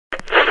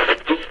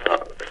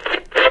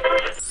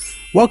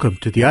Welcome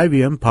to the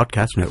IVM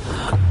Podcast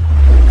Network.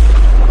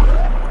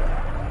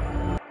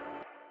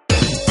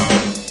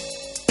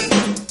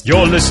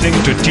 You're listening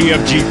to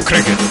TFG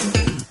Cricket.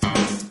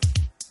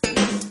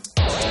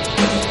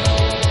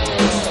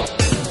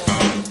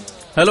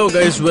 Hello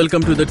guys,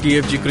 welcome to the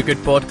TFG Cricket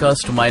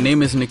Podcast. My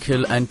name is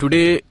Nikhil and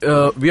today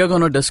we are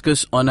going to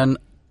discuss on an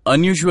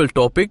unusual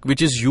topic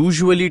which is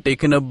usually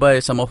taken up by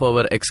some of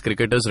our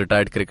ex-cricketers,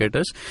 retired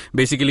cricketers.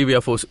 Basically we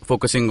are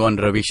focusing on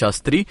Ravi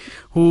Shastri,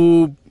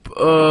 who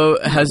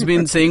has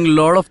been saying a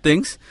lot of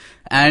things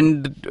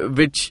and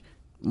which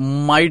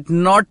might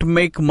not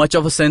make much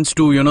of a sense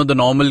to, the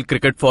normal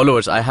cricket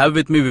followers. I have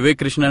with me Vivek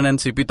Krishnan and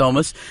CP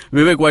Thomas.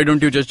 Vivek, why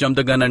don't you just jump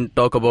the gun and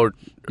talk about...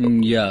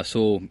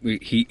 So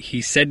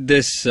he said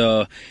this,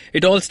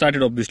 it all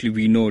started, obviously,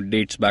 we know,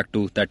 dates back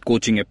to that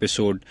coaching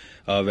episode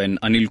when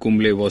Anil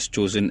Kumble was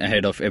chosen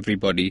ahead of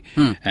everybody.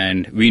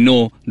 And we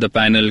know the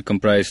panel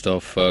comprised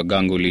of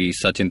Ganguly,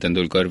 Sachin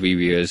Tendulkar,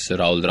 VVS,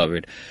 Rahul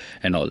Dravid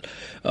and all.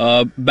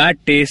 Bad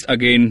taste,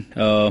 again,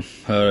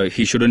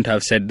 he shouldn't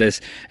have said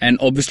this. And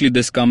obviously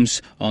this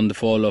comes on the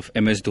fall of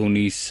MS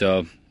Dhoni's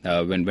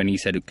when he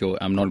said, okay,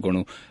 I'm not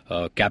going to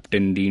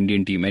captain the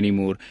Indian team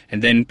anymore.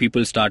 And then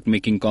people start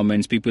making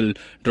comments, people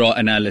draw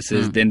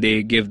analysis, then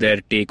they give their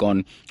take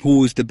on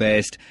who is the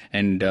best.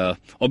 And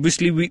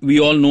obviously we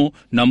all know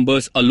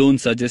numbers alone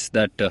suggest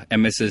that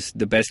MS is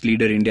the best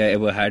leader India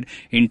ever had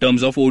in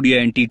terms of ODI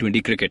and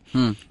T20 cricket.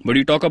 But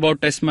you talk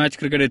about test match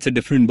cricket, it's a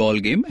different ball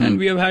game. And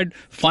we have had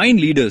fine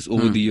leaders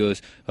over the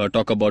years.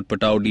 Talk about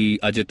Pataudi,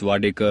 Ajit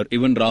Wadekar,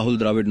 even Rahul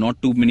Dravid. Not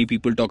too many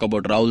people talk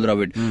about Rahul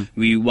Dravid.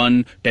 We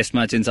won test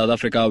match in South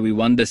Africa. We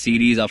won the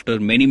series after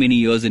many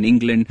years in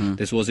England.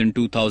 This was in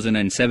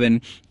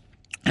 2007.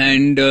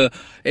 And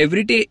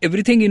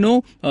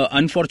everything,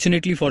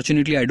 unfortunately,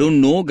 fortunately, I don't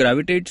know,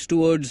 gravitates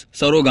towards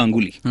Saurav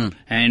Ganguly.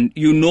 And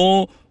you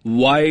know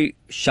why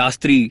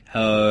Shastri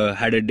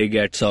had a dig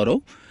at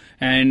Saurav.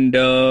 And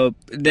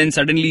then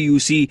suddenly you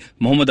see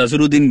Mohammad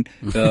Azharuddin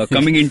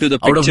coming into the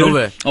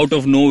picture. Out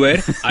of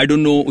nowhere. I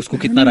don't know usko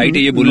kitna right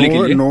hai ye bolne ke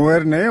liye.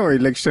 Nowhere nahi, wo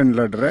election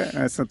lad raha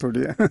hai, aisa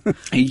thodi hai.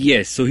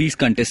 Yes, so he's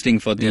contesting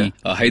for the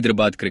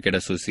Hyderabad Cricket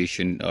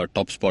Association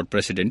top spot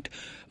president.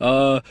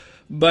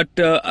 But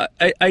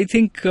I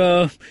think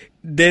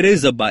there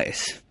is a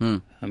bias.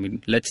 I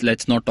mean,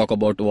 let's not talk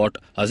about what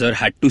Azhar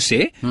had to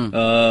say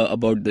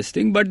about this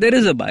thing, but there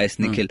is a bias,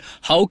 Nikhil.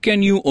 How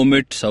can you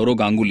omit Saurav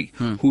Ganguly,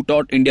 who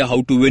taught India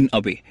how to win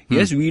away?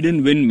 Yes, we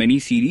didn't win many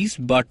series,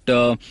 but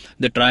the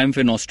triumph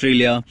in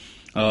Australia,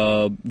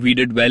 we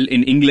did well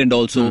in England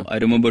also. I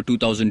remember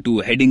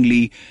 2002,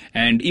 Headingley,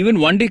 and even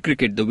one-day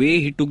cricket, the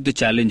way he took the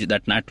challenge,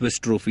 that NatWest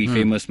Trophy,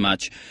 famous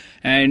match.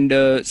 And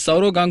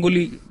Saurav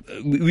Ganguly,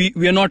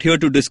 we are not here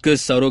to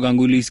discuss Saurav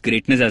Ganguly's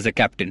greatness as a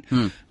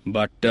captain.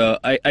 But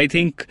I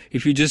think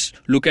if you just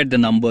look at the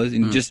numbers,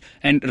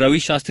 and Ravi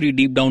Shastri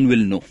deep down will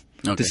know.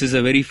 Okay. This is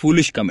a very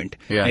foolish comment.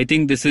 I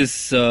think this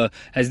is,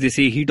 as they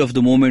say, heat of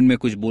the moment mein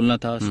kuch bolna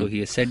tha, so he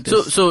has said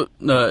this. So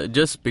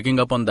just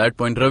picking up on that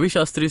point, Ravi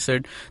Shastri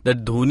said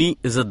that Dhoni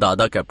is a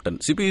Dada captain.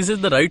 CP, is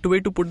it the right way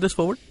to put this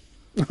forward?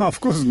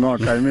 Of course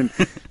not. I mean,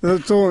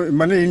 so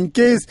in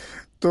case...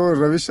 So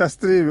Ravi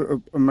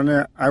Shastri,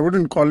 I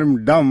wouldn't call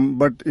him dumb,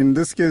 but in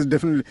this case,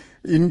 definitely,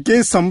 in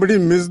case somebody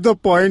missed the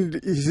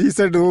point, he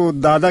said, "Oh,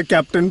 Dada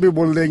captain bhi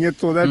bol denge,"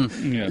 so that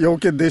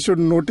okay, they should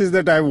notice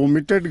that I have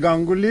omitted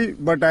Ganguly,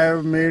 but I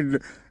have made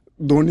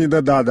Dhoni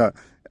the Dada.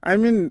 I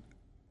mean,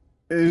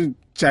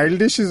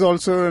 childish is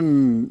also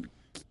an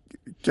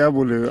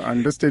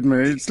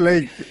understatement. It's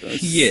like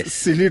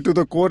silly to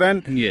the core.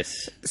 And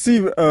see,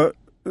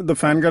 the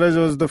Fan Garage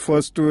was the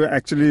first to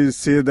actually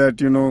say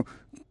that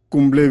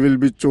Kumble will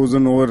be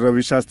chosen over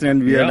Ravi Shastri,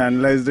 and we had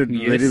analysed it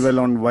very well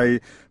on why.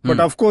 But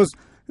of course,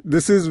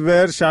 this is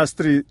where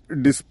Shastri,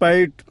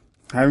 despite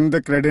having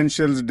the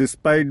credentials,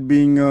 despite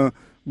being a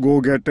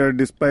go-getter,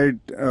 despite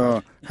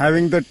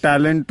having the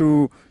talent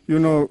to,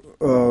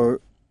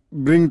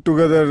 bring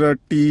together a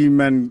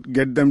team and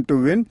get them to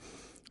win,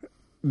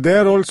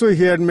 there also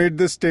he had made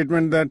this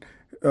statement that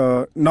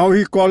now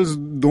he calls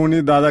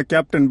Dhoni Dada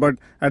captain, but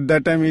at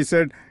that time he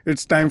said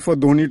it's time for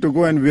Dhoni to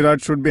go and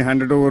Virat should be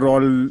handed over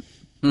all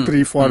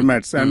 3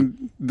 formats,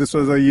 and this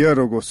was a year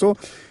ago. So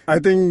I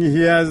think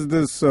he has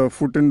this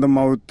foot in the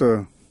mouth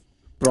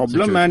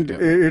problem, and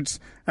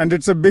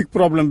it's a big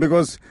problem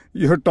because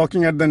you're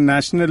talking at the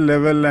national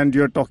level and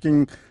you're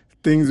talking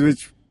things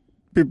which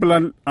people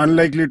are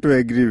unlikely to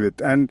agree with,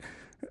 and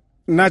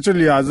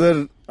naturally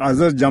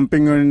Azhar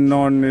jumping in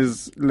on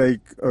is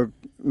like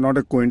not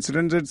a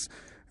coincidence.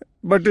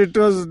 But it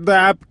was the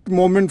apt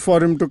moment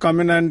for him to come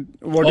in, and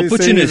what he's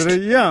saying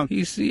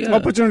is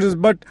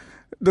opportunist. But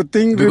the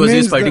thing because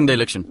remains he's fighting the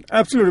election.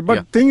 Absolutely.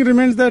 But thing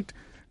remains that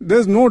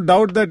there's no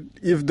doubt that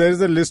if there is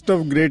a list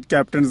of great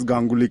captains,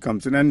 Ganguly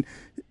comes in. And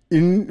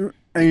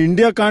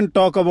India can't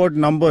talk about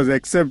numbers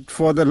except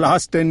for the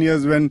last 10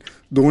 years when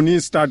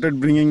Dhoni started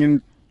bringing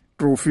in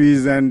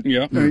trophies and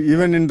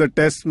even in the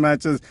test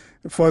matches,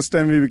 first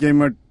time we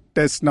became a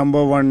test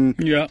number one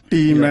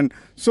team. And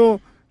so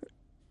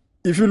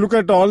if you look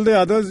at all the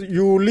others,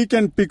 you only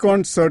can pick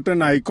on certain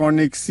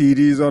iconic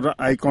series or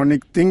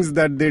iconic things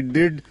that they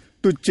did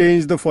to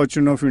change the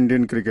fortune of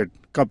Indian cricket.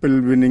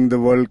 Kapil winning the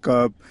World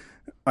Cup,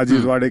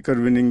 Ajit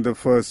Wadekar winning the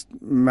first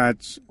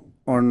match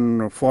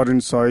on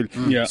foreign soil.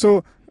 Yeah.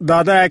 So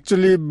Dada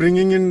actually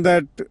bringing in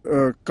that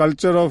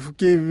culture of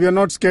ki we are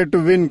not scared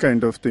to win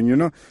kind of thing, you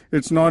know.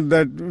 It's not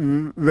that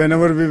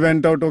whenever we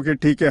went out, okay,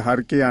 theek hai, har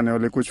ke aane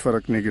wale, kuch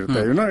farak nahi girta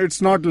hai, you know.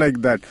 It's not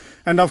like that.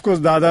 And of course,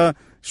 Dada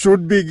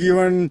should be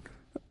given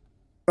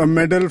a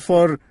medal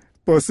for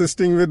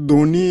persisting with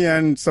Dhoni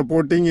and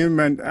supporting him.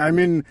 And I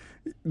mean,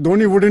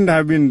 Dhoni wouldn't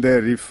have been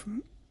there if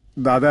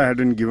Dada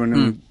hadn't given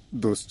him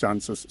those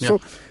chances. Yeah.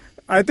 So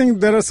I think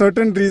there are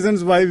certain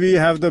reasons why we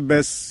have the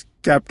best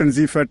captains.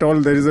 If at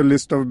all there is a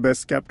list of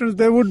best captains,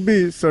 there would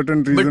be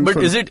certain reasons.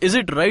 But is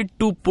it right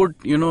to put,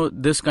 you know,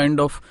 this kind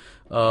of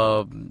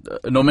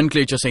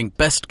nomenclature saying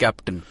best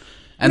captain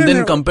and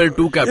then compare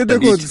two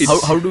captains?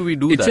 How do we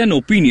do that? It's an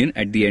opinion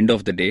at the end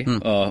of the day.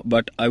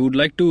 But I would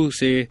like to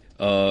say,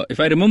 if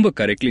I remember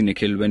correctly,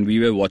 Nikhil, when we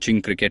were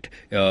watching cricket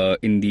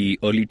in the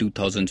early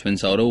 2000s, when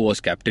Saurav was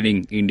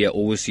captaining India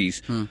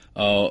overseas,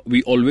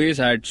 we always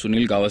had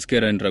Sunil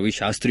Gavaskar and Ravi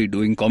Shastri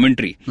doing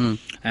commentary.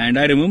 And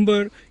I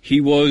remember he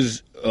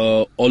was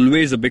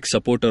always a big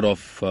supporter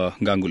of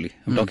Ganguly.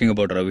 I'm talking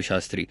about Ravi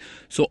Shastri.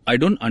 So I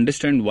don't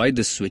understand why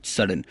this switch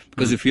sudden.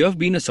 Because if you have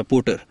been a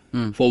supporter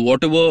for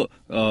whatever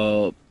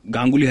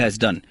Ganguly has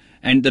done,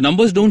 and the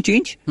numbers don't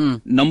change,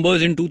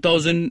 numbers in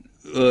 2000...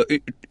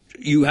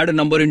 you had a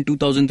number in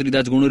 2003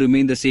 that's going to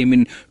remain the same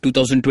in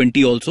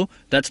 2020 also.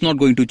 That's not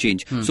going to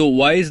change. So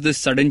why is this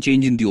sudden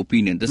change in the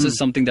opinion? This is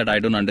something that I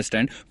don't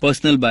understand.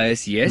 Personal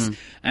bias, yes.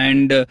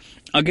 And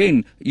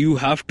again, you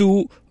have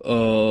to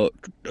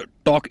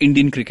talk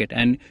Indian cricket,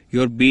 and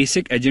your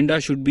basic agenda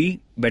should be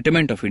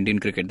betterment of Indian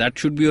cricket. That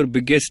should be your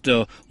biggest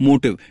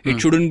motive. It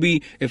shouldn't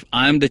be if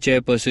I am the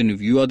chairperson, if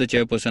you are the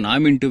chairperson,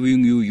 I'm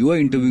interviewing you, you are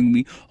interviewing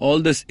me.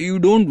 All this, you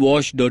don't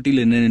wash dirty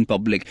linen in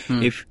public.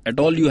 If at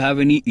all you have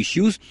any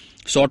issues,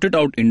 sort it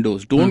out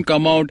indoors. Don't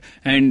come out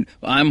and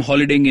I'm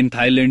holidaying in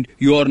Thailand,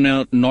 you are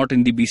not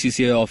in the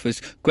BCCI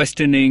office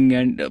questioning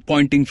and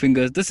pointing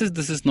fingers. This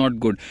is not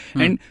good.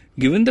 And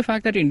given the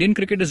fact that Indian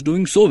cricket is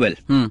doing so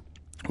well,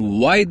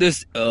 why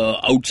this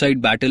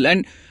outside battle?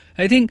 And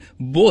I think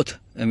both.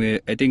 I mean,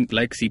 I think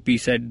like CP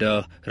said,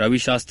 Ravi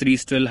Shastri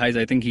still has.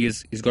 I think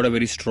he's got a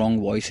very strong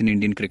voice in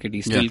Indian cricket.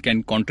 He still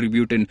can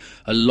contribute in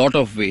a lot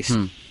of ways,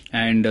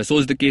 and so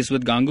is the case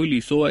with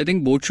Ganguly. So I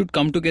think both should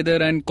come together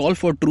and call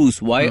for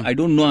truce. Why? I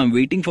don't know. I'm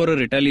waiting for a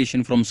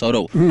retaliation from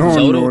Saurav.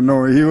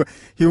 No.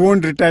 He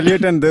won't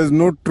retaliate, and there's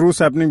no truce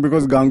happening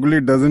because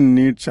Ganguly doesn't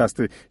need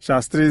Shastri.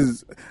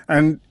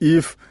 And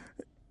if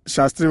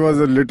Shastri was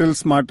a little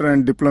smarter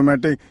and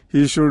diplomatic,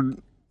 he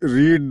should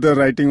read the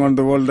writing on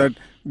the wall that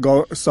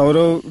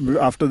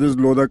Saurav, after this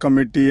Lodha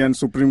committee and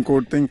Supreme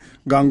Court thing,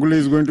 Ganguly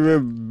is going to be a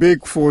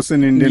big force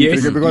in Indian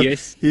cricket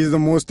because he is the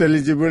most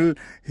eligible.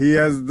 He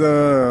has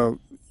the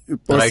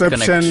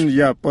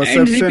perception,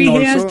 perception and also.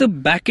 He has the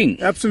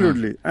backing.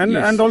 Absolutely.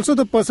 And also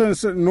the person,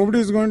 nobody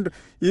is going to,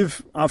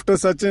 if after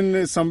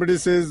Sachin somebody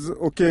says,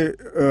 okay,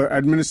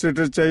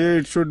 administrator chahiye,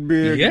 it should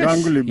be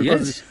Ganguly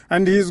because,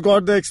 and he's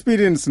got the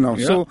experience now.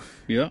 So,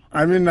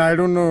 I mean, I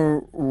don't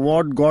know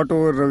what got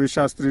over Ravi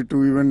Shastri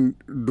to even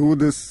do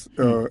this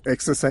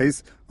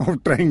exercise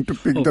of trying to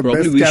pick the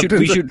best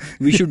captain.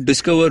 We should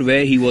discover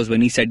where he was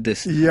when he said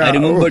this. I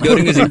remember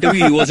during his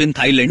interview he was in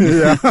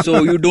Thailand.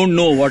 So you don't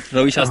know what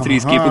Ravi Shastri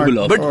is capable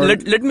of. But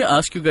let me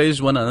ask you guys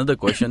another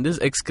question. These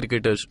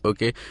ex-cricketers,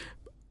 okay,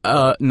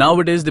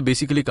 nowadays they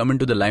basically come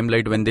into the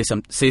limelight when they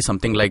say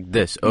something like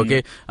this,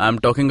 okay. I'm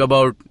talking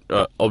about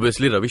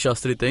obviously Ravi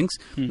Shastri things.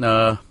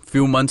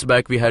 Few months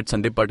back we had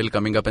Sandeep Patil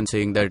coming up and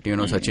saying that, you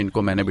know, Sachin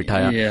ko maine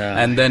bithaya,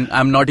 and then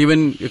I'm not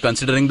even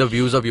considering the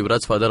views of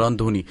Yuvraj's father on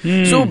Dhoni.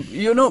 So,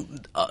 you know,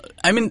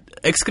 I mean,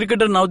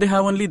 ex-cricketer now they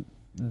have only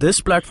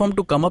this platform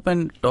to come up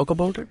and talk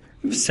about it.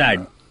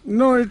 Sad.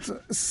 No, it's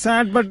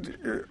sad, but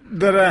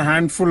there are a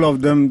handful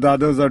of them. The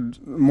others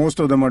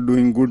most of them are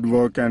doing good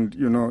work and,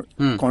 you know,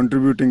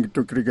 contributing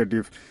to cricket.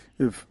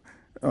 If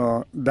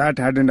that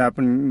hadn't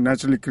happened,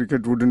 naturally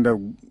cricket wouldn't have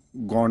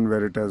gone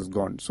where it has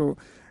gone. So,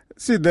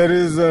 see, there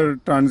is a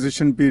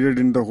transition period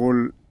in the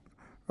whole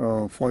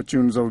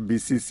fortunes of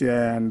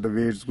BCCI and the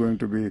way it's going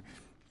to be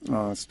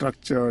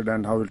structured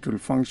and how it will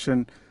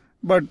function.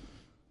 But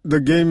the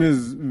game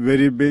is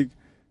very big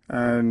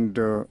and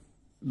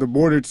the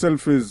board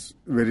itself is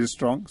very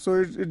strong. So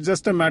it's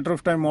just a matter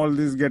of time all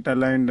these get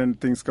aligned and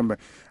things come back.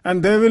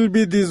 And there will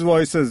be these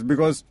voices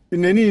because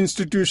in any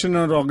institution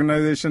or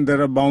organization there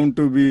are bound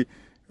to be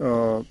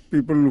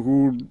people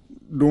who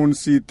don't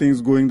see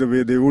things going the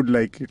way they would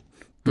like it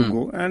to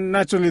go. And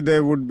naturally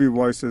there would be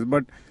voices.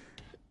 But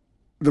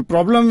the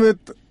problem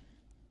with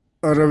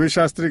a Ravi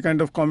Shastri kind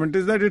of comment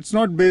is that it's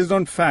not based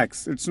on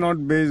facts. It's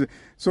not based...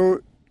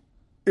 So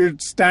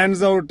it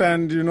stands out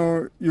and, you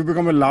know, you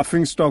become a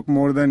laughing stock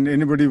more than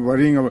anybody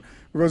worrying about...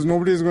 Because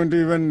nobody is going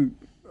to even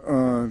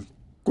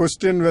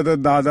question whether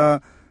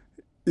Dada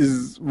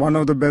is one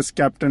of the best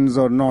captains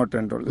or not,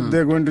 and all.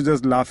 They're going to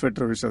just laugh at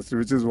Ravi Shastri,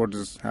 which is what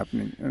is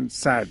happening, and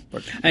sad.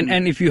 But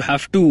and if you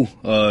have to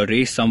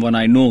raise someone,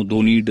 I know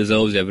Dhoni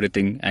deserves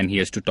everything, and he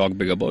has to talk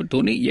big about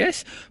Dhoni.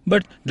 Yes,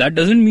 but that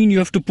doesn't mean you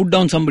have to put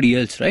down somebody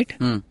else, right?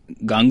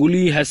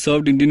 Ganguly has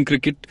served Indian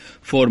cricket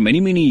for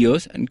many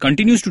years and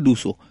continues to do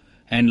so.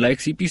 And like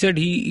CP said,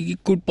 he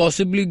could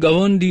possibly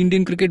govern the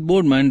Indian cricket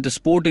board, man, the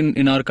sport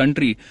in our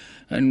country.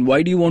 And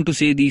why do you want to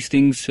say these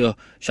things?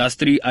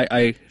 Shastri,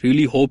 I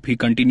really hope he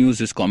continues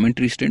his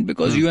commentary stint,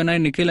 because you and I,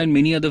 Nikhil, and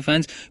many other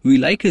fans, we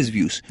like his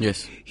views.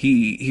 Yes.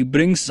 He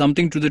brings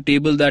something to the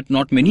table that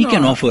not many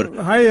can offer.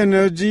 High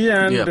energy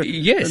and,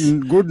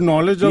 and good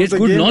knowledge of the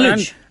game.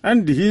 Knowledge.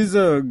 And he's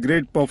a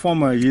great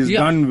performer. He's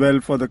done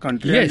well for the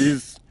country. Yes. And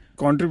he's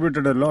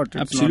contributed a lot.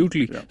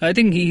 Absolutely. I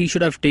think he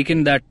should have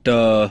taken that.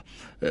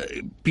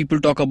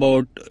 People talk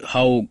about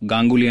how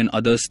Ganguly and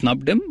others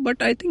snubbed him, but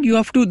I think you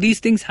have to. These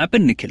things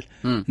happen, Nikhil.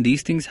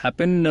 These things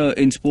happen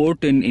in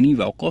sport, in any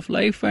walk of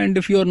life, and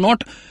if you're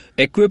not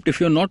equipped, if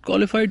you're not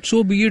qualified,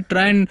 so be it.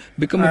 Try and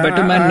become a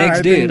better man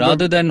next day,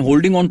 rather than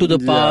holding on to the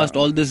past,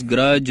 all this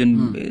grudge,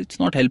 and it's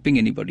not helping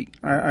anybody.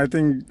 I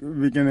think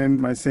we can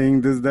end by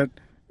saying this, that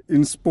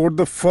in sport,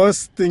 the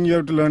first thing you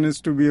have to learn is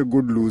to be a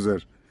good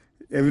loser.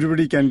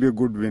 Everybody can be a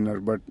good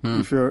winner, but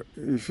if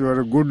you're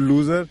a good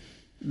loser,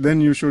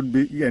 then you should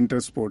enter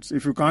sports.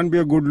 If you can't be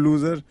a good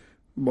loser,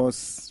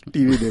 boss,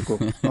 TV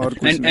dekho. Aur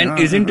kuch And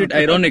isn't it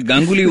ironic?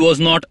 Ganguly was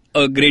not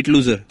a great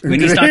loser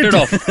when he started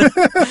off.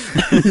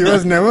 He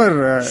was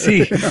never.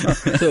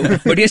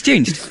 But he has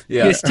changed.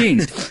 Yeah. He has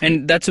changed,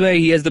 and that's why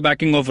he has the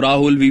backing of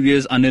Rahul,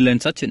 VVS, Anil, and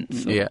Sachin.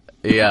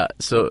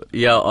 So.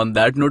 On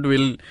that note,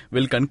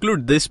 we'll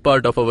conclude this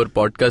part of our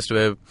podcast.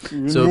 Where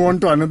Move on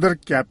to another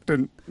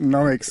captain,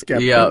 now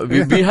ex-captain. Yeah,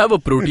 we have a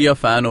Protea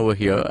fan over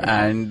here,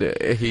 and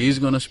he's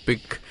gonna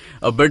speak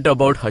a bit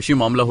about Hashim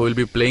Amla, who will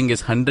be playing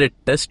his 100th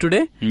test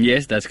today.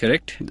 Yes, that's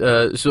correct.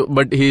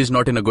 But he is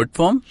not in a good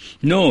form.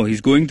 No,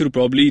 he's going through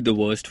probably the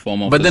worst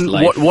form of his life.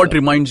 But then, what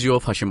reminds you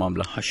of Hashim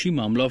Amla? Hashim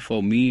Amla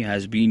for me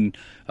has been.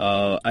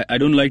 I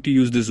don't like to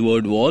use this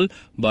word wall,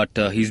 but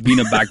he's been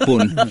a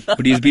backbone.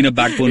 But he's been a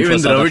backbone Even for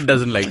South Dravid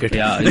doesn't like it.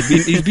 Yeah,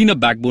 he's been a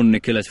backbone,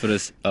 Nikhil, as far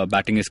as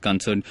batting is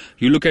concerned.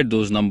 You look at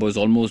those numbers,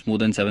 almost more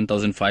than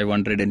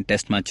 7,500 in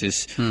test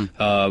matches,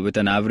 with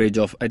an average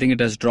of, I think it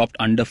has dropped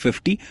under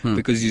 50,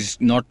 because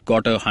he's not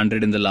got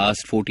 100 in the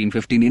last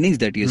 14-15 innings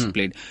that he has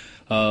played.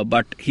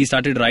 But he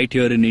started right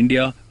here in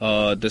India.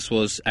 This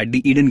was at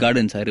the Eden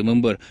Gardens. I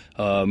remember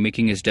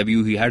making his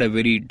debut. He had a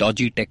very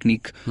dodgy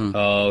technique.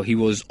 He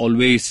was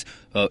always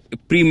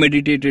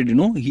premeditated,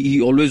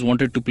 he always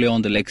wanted to play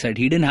on the leg side.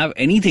 He didn't have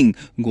anything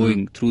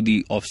going through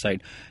the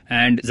offside.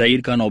 And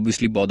Zair Khan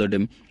obviously bothered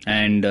him.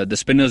 And the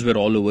spinners were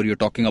all over. You're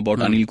talking about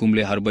Anil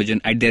Kumble,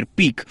 Harbhajan at their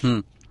peak.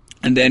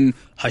 And then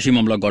Hashim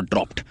Amla got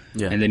dropped.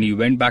 And then he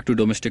went back to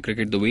domestic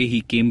cricket. The way he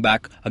came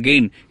back,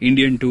 again,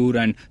 Indian tour,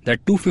 and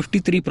that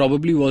 253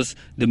 probably was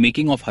the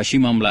making of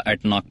Hashim Amla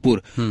at Nagpur.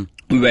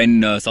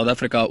 When South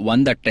Africa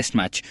won that test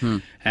match.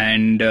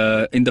 And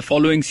in the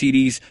following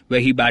series,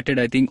 where he batted,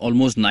 I think,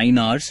 almost 9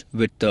 hours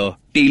with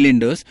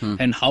tail-enders,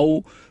 and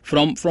how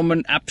from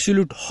an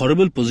absolute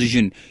horrible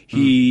position,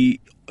 he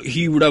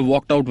would have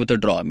walked out with a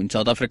draw. I mean,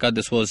 South Africa,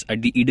 this was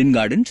at the Eden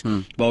Gardens.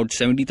 About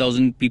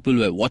 70,000 people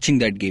were watching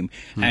that game.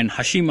 And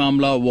Hashim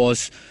Amla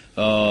was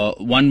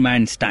one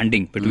man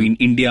standing between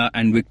India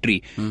and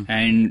victory.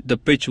 And the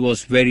pitch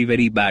was very,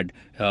 very bad.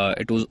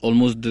 It was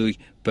almost the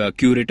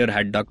curator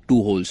had dug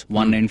 2 holes,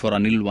 one end for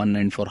Anil, one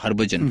end for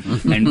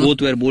Harbhajan, and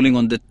both were bowling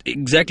on the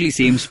exactly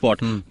same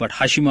spot. But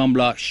Hashim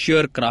Amla,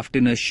 sheer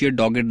craftiness, sheer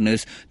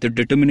doggedness, the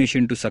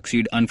determination to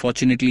succeed.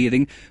 Unfortunately, I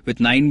think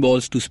with 9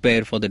 balls to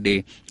spare for the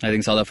day, I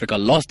think South Africa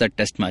lost that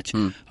test match.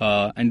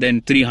 And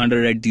then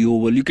 300 at the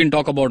Oval. You can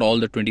talk about all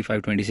the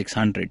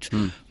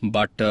 25-2600s.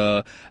 But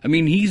I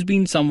mean, he's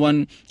been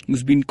someone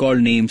who's been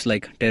called names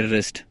like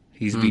terrorist.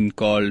 He's been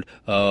called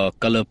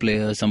color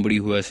player, somebody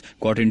who has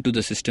got into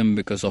the system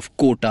because of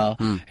quota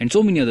and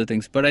so many other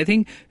things. But I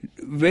think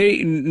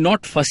very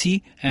not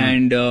fussy,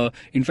 and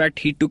in fact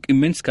he took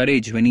immense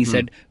courage when he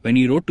said, when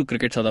he wrote to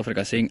Cricket South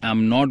Africa saying,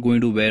 I'm not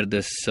going to wear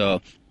this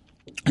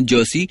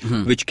jersey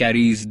which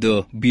carries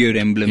the beer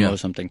emblem or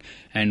something.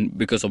 And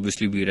because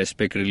obviously we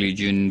respect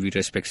religion, we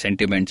respect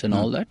sentiments and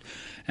all that,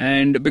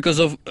 and because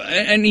of,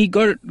 and he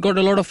got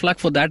a lot of flack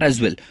for that as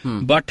well.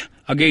 But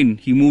again,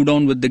 he moved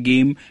on with the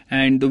game,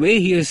 and the way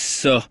he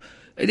is,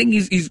 I think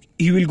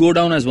he will go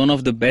down as one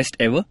of the best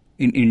ever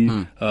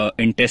in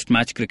test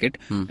match cricket.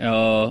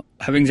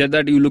 Having said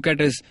that, you look at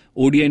his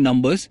ODI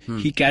numbers,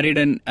 he carried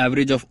an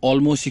average of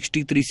almost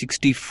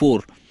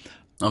 63-64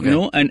 Okay. You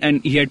know,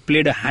 and he had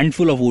played a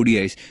handful of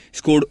ODIs,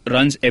 scored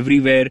runs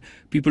everywhere.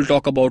 People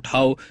talk about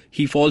how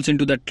he falls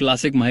into that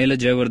classic Mahela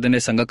Jayawardene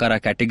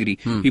Sangakkara category.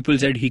 People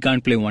said he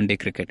can't play one-day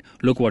cricket.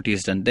 Look what he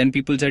has done. Then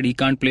people said he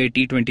can't play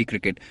T20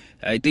 cricket.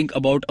 I think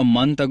about a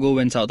month ago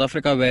when South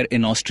Africa were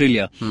in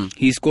Australia,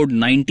 he scored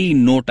 90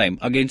 in no time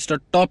against a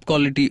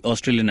top-quality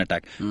Australian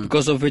attack.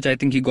 Because of which I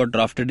think he got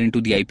drafted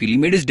into the IPL. He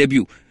made his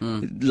debut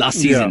last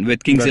season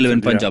with Kings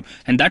 11 Punjab.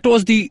 And that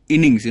was the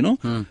innings, you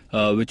know,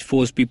 which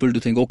forced people to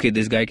think, okay,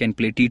 this guy can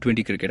play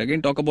T20 cricket.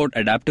 Again, talk about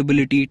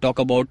adaptability, talk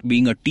about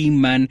being a team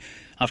man.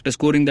 After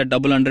scoring that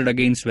double 100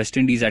 against West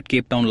Indies at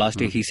Cape Town last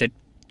year, he said,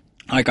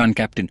 I can't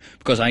captain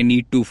because I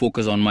need to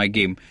focus on my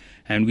game.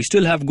 And we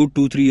still have good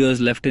 2-3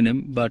 years left in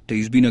him, but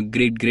he's been a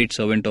great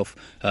servant of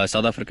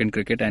South African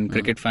cricket and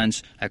cricket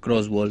fans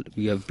across the world.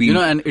 We have been, you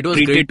know, and it was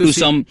treated great to to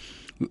see some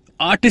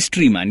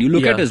artistry, man. You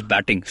look at his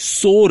batting,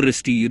 so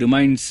wristy. He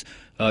reminds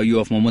you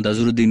of Mohammad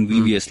Azharuddin,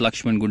 VVS,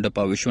 Lakshman,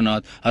 Gundappa,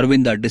 Vishwanath,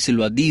 Arvinda De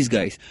Silva, these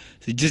guys.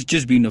 So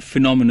just been a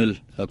phenomenal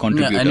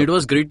contributor. Yeah, and it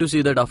was great to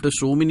see that after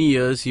so many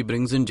years, he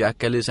brings in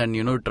Jack Ellis and,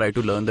 you know, try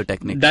to learn the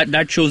technique.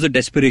 That shows the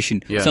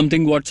desperation. Yeah.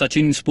 Something what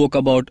Sachin spoke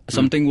about,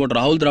 something what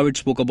Rahul Dravid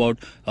spoke about.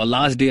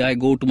 Last day I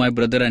go to my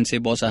brother and say,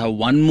 boss, I have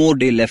one more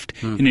day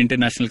left in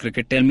international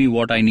cricket. Tell me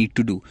what I need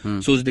to do.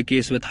 So is the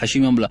case with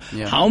Hashim Amla.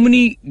 Yeah. How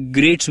many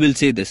greats will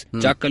say this?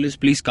 Jack Ellis,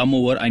 please come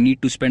over. I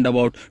need to spend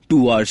about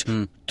 2 hours.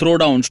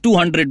 Throwdowns,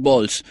 200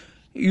 balls.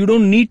 You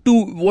don't need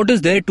to. What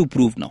is there to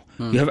prove now?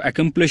 You have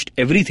accomplished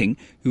everything.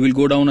 You will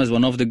go down as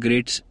one of the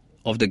greats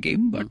of the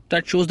game, but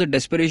that shows the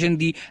desperation,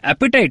 the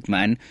appetite,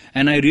 man.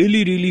 And I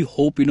really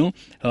hope, you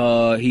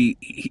know,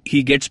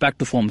 he gets back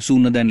to form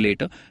sooner than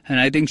later. And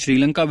I think Sri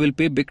Lanka will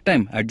pay big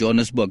time at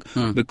Johannesburg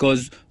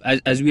because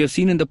as we have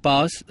seen in the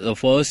past, the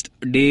first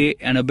day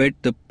and a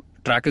bit, the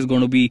track is going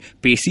to be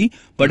pacey,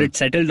 but it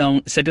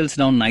settles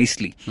down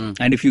nicely.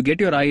 And if you get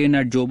your eye in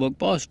at Joburg,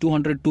 boss,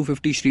 200,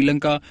 250, Sri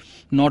Lanka,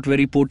 not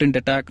very potent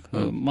attack.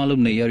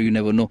 Malum nahi yaar, you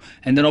never know.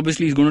 And then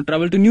obviously he's going to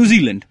travel to New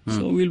Zealand.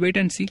 So we'll wait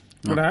and see.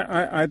 But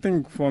I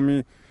think for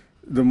me,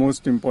 the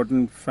most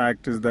important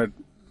fact is that,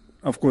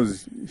 of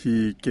course,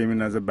 he came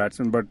in as a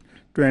batsman, but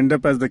to end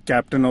up as the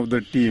captain of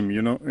the team,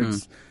 you know,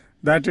 it's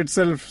that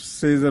itself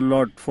says a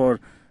lot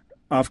for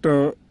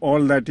after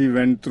all that he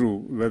went through,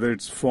 whether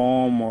it's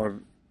form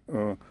or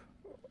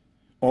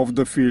off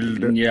the field,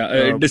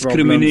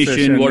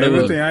 discrimination, whatever.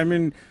 Everything. I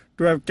mean,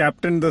 to have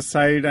captained the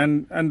side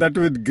and that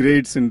with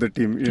greats in the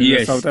team.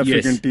 The South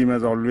African team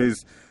has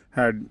always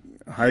had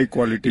high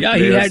quality players.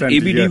 Yeah, he had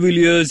A.B. de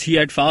Villiers, he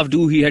had Faf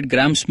Du, he had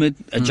Graham Smith,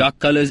 Jacques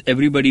Kallis,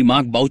 everybody,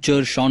 Mark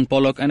Boucher, Sean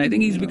Pollock, and I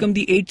think he's become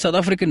the 8th South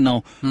African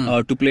now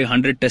to play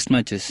 100 test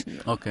matches.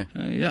 Okay.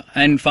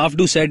 And Faf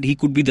Du said he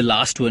could be the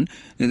last one,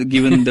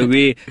 given the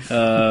way,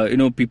 you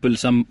know, people,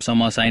 some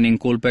are signing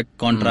Kolpak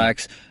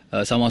contracts.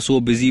 Some are so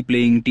busy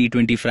playing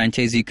T20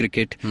 franchisee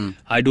cricket.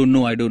 I don't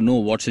know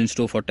what's in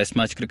store for test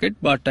match cricket.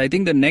 But I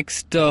think the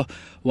next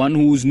one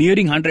who's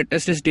nearing 100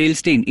 tests is Dale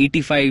Steyn.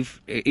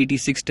 85,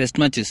 86 test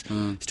matches.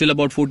 Still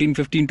about 14,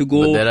 15 to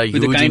go. But there are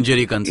huge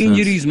injury concerns.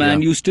 Injuries,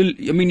 man. You still,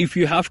 I mean, if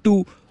you have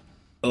to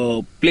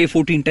play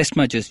 14 test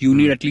matches, you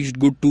need at least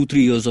good 2-3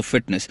 years of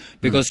fitness.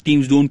 Because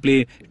teams don't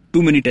play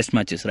too many test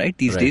matches, right,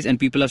 these days. And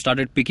people have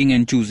started picking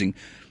and choosing.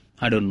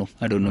 I don't know.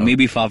 Okay.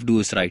 Maybe Faf Du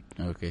is right.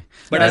 Okay.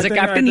 But as a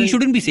captain, he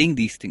shouldn't be saying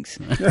these things.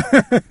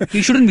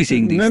 He shouldn't be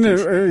saying these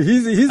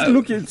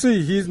things. No.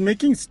 He's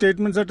making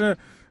statements at a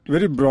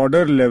very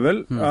broader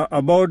level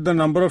about the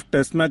number of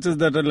test matches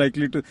that are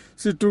likely to...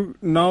 See, to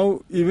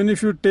now, even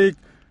if you take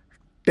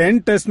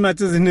 10 test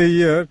matches in a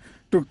year,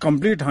 to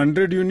complete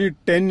 100, you need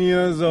 10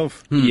 years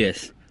of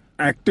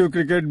active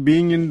cricket,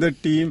 being in the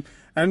team.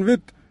 And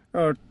with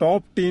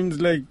top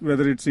teams like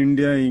whether it's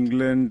India,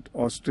 England,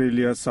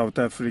 Australia, South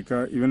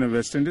Africa, even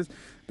West Indies,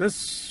 there's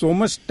so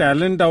much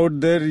talent out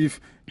there.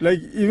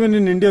 Even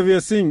in India, we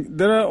are seeing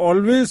there are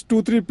always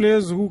 2-3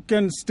 players who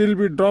can still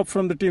be dropped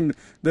from the team.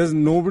 There's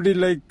nobody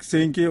like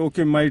saying,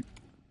 okay, my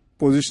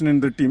position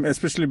in the team,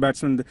 especially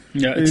batsmen.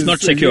 Yeah, it's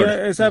not secure.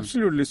 Yeah, it's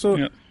absolutely.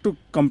 So to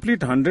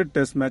complete 100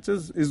 test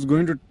matches is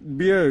going to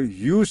be a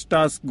huge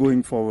task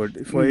going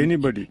forward for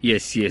anybody.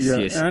 Yes.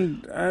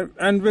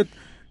 And with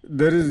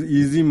there is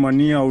easy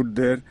money out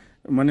there.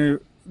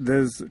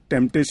 There's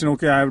temptation.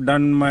 Okay, I've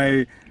done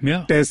my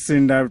tests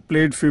and I've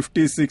played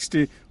 50,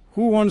 60.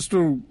 Who wants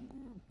to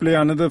play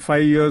another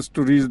 5 years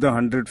to reach the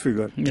 100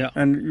 figure? Yeah.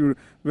 And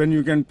when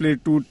you can play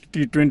 2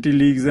 T20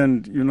 leagues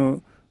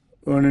and,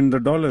 earn in the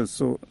dollars.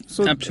 So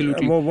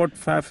absolutely. What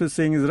Faf is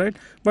saying is right.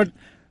 But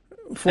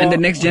and the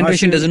next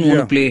generation doesn't want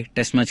to play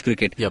test match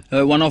cricket. Yep.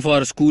 One of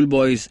our school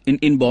boys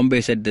in Bombay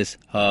said this.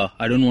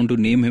 I don't want to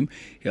name him.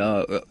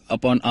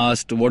 Upon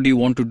asked, what do you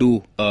want to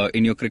do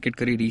in your cricket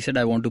career? He said,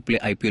 I want to play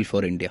IPL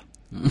for India.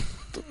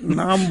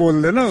 नाम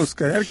बोल देना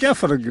उसका यार क्या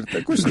फर्क गिरता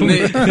है कुछ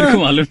नहीं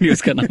मालूम नहीं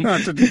उसका नाम.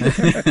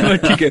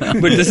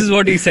 But this is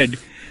what he said.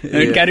 And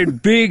it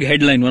carried big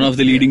headline, one of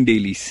the leading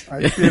dailies.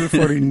 IPL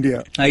for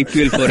India.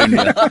 IPL for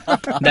India.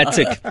 That's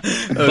it.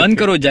 Ban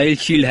karo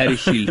Giles Shield, Harris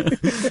Shield.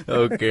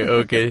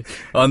 Okay.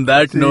 On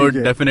that note,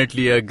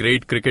 definitely a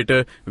great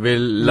cricketer.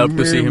 We'll love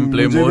to see him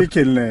play more. मुझे भी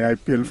खेलना है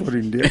IPL for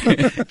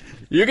India.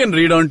 You can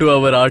read on to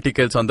our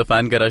articles on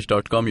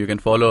thefangarage.com. You can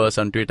follow us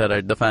on Twitter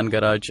at The Fan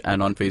Garage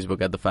and on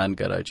Facebook at The Fan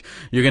Garage.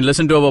 You can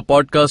listen to our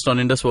podcast on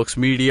Indusworks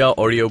Media,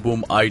 Audio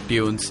Boom,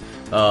 iTunes,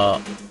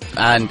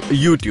 and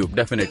YouTube.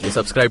 Definitely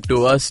subscribe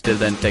to us. Till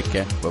then, take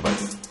care.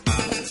 Bye-bye.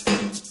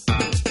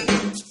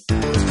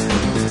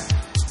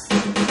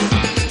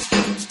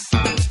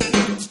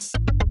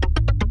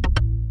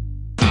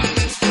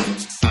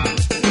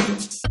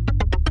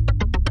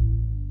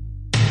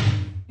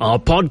 Our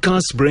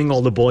podcasts bring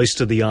all the boys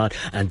to the yard,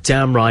 and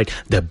damn right,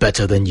 they're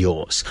better than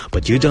yours.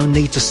 But you don't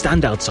need to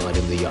stand outside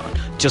in the yard.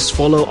 Just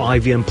follow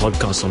IVM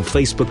Podcasts on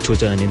Facebook,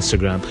 Twitter and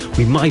Instagram.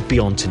 We might be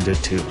on Tinder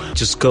too.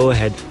 Just go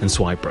ahead and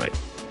swipe right.